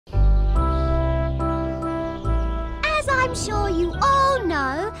I'm sure you all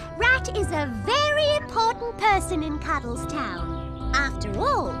know Rat is a very important person in Cuddletown. After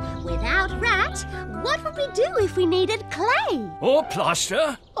all, without Rat, what would we do if we needed clay? Or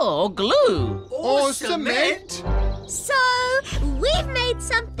plaster. Or glue. Or cement. So, we've made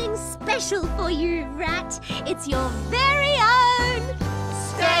something special for you, Rat. It's your very own...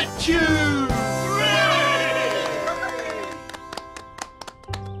 Statue!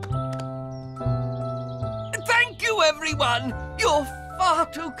 Thank you, everyone. You're far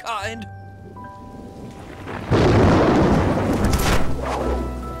too kind.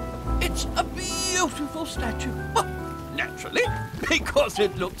 It's a beautiful statue. Well, naturally, because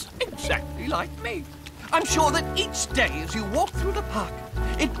it looks exactly like me. I'm sure that each day as you walk through the park,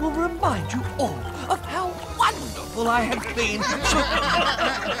 it will remind you all of how wonderful I have been.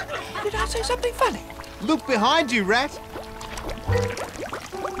 Did I say something funny? Look behind you, Rat.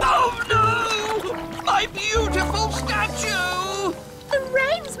 Oh, no! My beautiful statue! The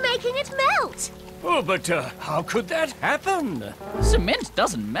rain's making it melt. Oh, but how could that happen? Cement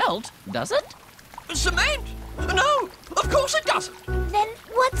doesn't melt, does it? Cement? No, of course it doesn't. Then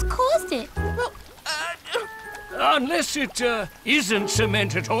what's caused it? Well, Unless it isn't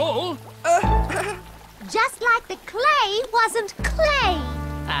cement at all. Just like the clay wasn't clay.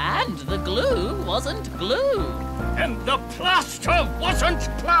 And the glue wasn't glue. And the plaster wasn't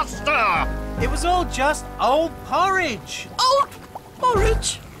plaster. It was all just old porridge. Old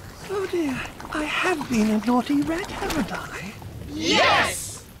porridge? Oh dear, I have been a naughty rat, haven't I? Yes!